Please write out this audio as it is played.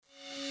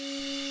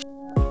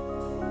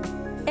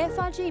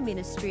FRG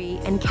Ministry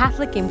and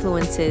Catholic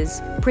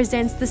Influences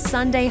presents the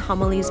Sunday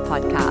Homilies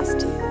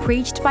podcast,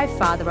 preached by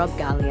Father Rob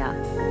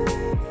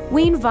Galea.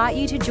 We invite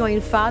you to join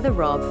Father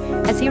Rob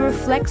as he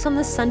reflects on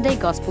the Sunday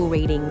Gospel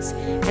readings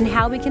and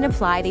how we can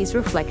apply these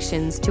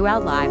reflections to our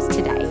lives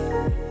today.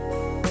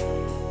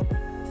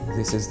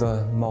 This is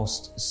the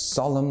most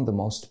solemn, the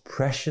most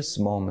precious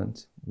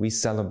moment we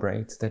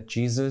celebrate that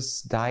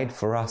Jesus died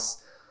for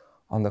us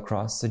on the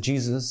cross, the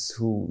Jesus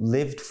who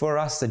lived for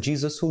us, the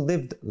Jesus who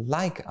lived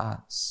like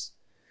us.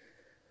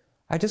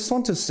 I just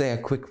want to say a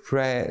quick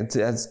prayer,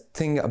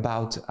 thing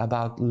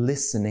about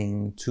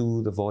listening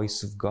to the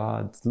voice of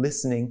God,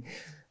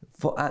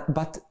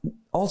 but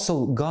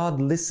also God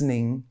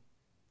listening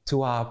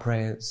to our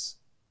prayers.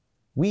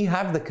 We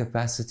have the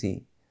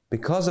capacity,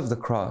 because of the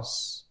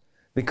cross,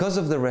 because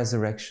of the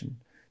resurrection,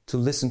 to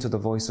listen to the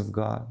voice of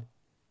God.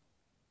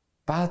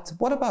 But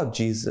what about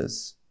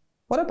Jesus?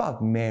 What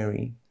about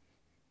Mary?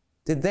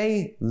 Did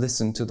they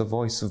listen to the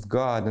voice of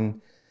God? And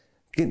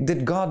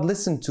did God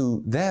listen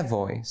to their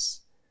voice?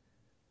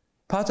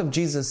 Part of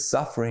Jesus'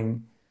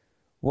 suffering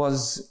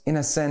was, in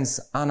a sense,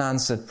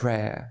 unanswered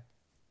prayer.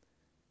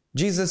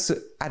 Jesus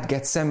at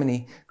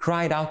Gethsemane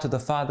cried out to the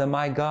Father,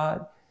 "My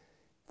God,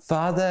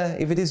 Father,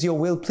 if it is your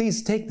will,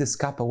 please take this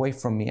cup away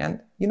from me."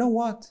 And you know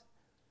what?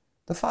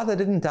 The Father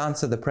didn't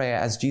answer the prayer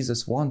as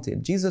Jesus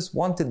wanted. Jesus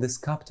wanted this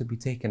cup to be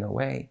taken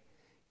away.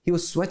 He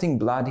was sweating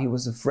blood. He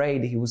was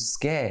afraid. He was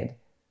scared.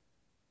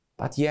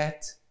 But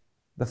yet,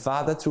 the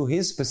Father, through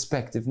his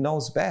perspective,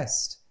 knows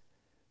best.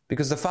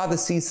 Because the Father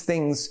sees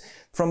things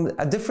from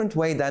a different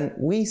way than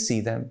we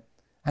see them.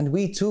 And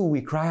we too,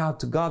 we cry out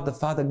to God, the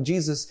Father,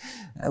 Jesus,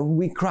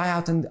 we cry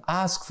out and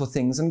ask for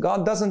things. And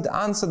God doesn't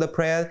answer the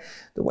prayer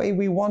the way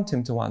we want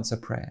him to answer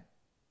prayer.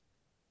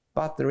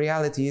 But the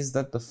reality is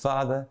that the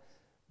Father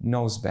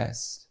knows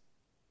best.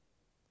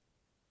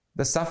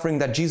 The suffering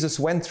that Jesus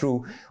went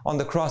through on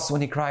the cross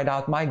when he cried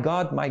out, my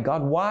God,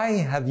 why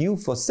have you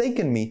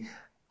forsaken me?"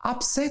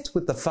 Upset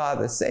with the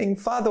Father, saying,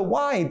 "Father,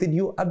 why did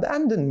you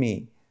abandon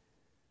me?"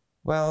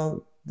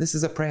 Well, this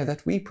is a prayer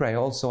that we pray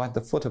also at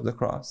the foot of the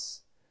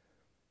cross.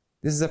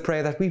 This is a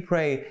prayer that we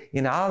pray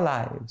in our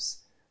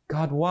lives.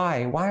 God,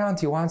 why? Why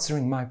aren't you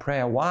answering my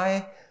prayer?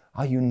 Why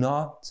are you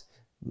not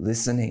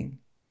listening?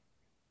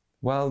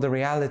 Well, the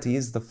reality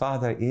is the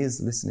Father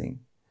is listening.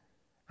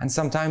 And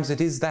sometimes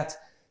it is that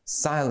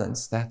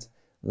silence, that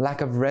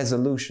lack of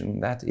resolution,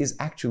 that is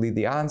actually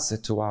the answer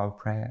to our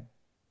prayer.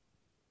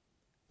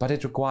 But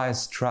it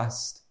requires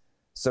trust,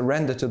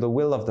 surrender to the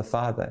will of the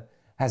Father,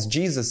 as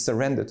Jesus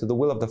surrendered to the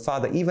will of the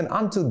Father, even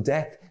unto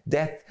death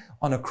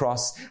on a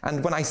cross.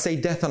 And when I say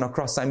death on a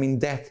cross, I mean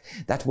death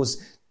that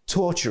was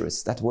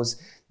torturous, that was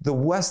the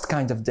worst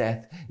kind of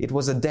death. It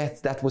was a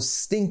death that was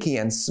stinky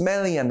and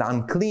smelly and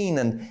unclean,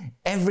 and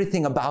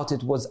everything about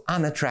it was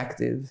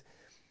unattractive.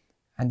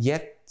 And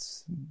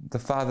yet, the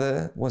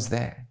Father was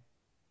there.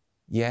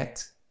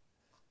 Yet,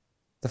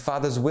 the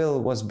Father's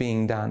will was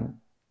being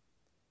done.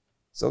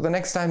 So the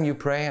next time you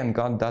pray and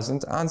God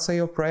doesn't answer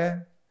your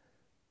prayer,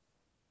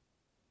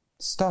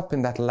 stop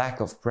in that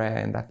lack of prayer,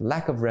 in that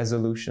lack of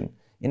resolution,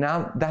 in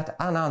that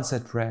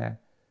unanswered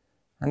prayer,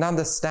 and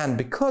understand,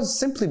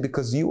 simply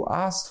because you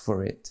asked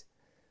for it,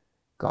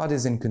 God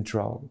is in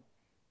control.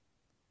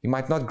 He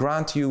might not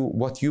grant you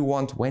what you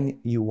want, when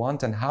you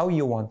want, and how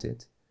you want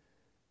it,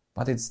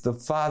 but it's the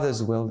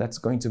Father's will that's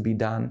going to be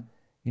done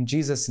in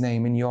Jesus'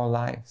 name in your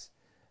life,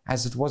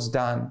 as it was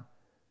done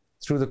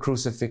through the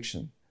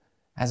crucifixion,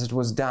 as it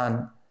was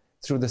done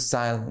through the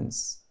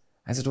silence,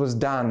 as it was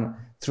done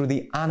through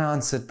the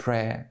unanswered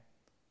prayer.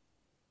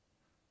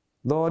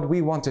 Lord,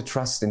 we want to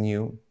trust in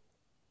you.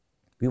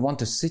 We want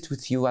to sit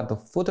with you at the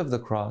foot of the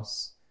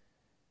cross,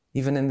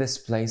 even in this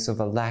place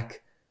of a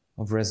lack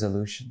of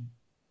resolution.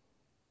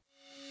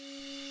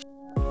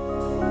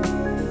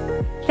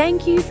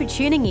 Thank you for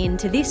tuning in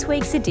to this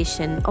week's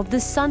edition of the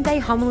Sunday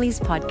Homilies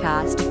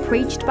podcast,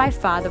 preached by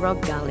Father Rob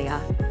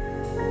Galea.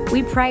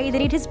 We pray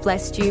that it has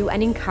blessed you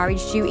and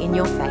encouraged you in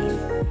your faith.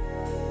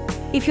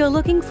 If you're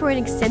looking for an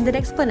extended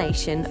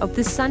explanation of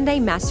the Sunday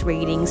Mass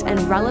readings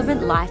and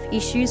relevant life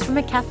issues from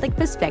a Catholic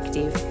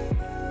perspective,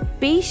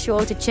 be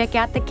sure to check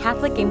out the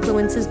Catholic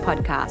Influences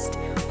podcast,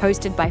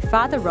 hosted by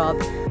Father Rob,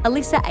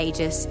 Alyssa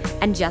Aegis,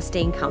 and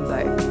Justine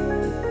Cumbo.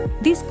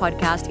 This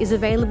podcast is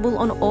available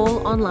on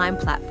all online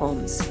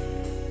platforms.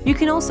 You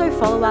can also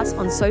follow us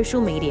on social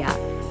media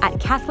at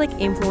Catholic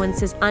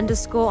Influences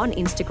 _ on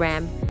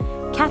Instagram,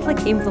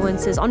 Catholic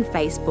Influences on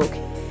Facebook,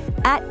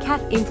 at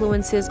Cath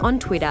Influences on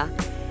Twitter,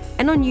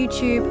 and on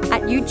YouTube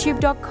at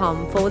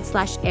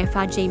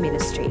youtube.com/FRG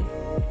Ministry.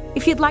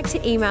 If you'd like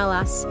to email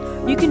us,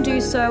 you can do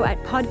so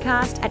at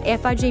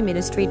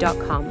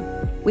podcast@frgministry.com.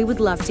 We would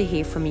love to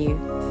hear from you.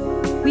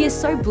 We are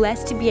so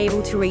blessed to be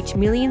able to reach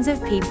millions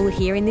of people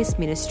here in this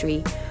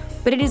ministry,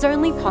 but it is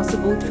only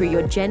possible through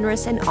your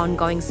generous and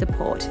ongoing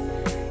support.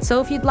 So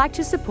if you'd like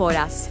to support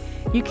us,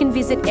 you can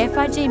visit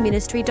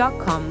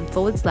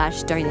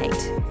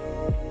frgministry.com/donate.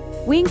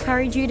 We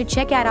encourage you to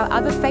check out our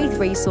other faith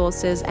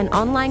resources and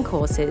online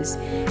courses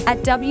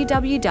at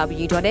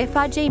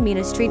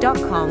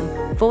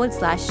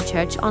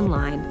www.frgministry.com/church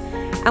online.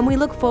 And we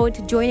look forward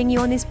to joining you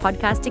on this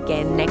podcast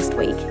again next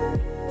week.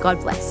 God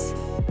bless.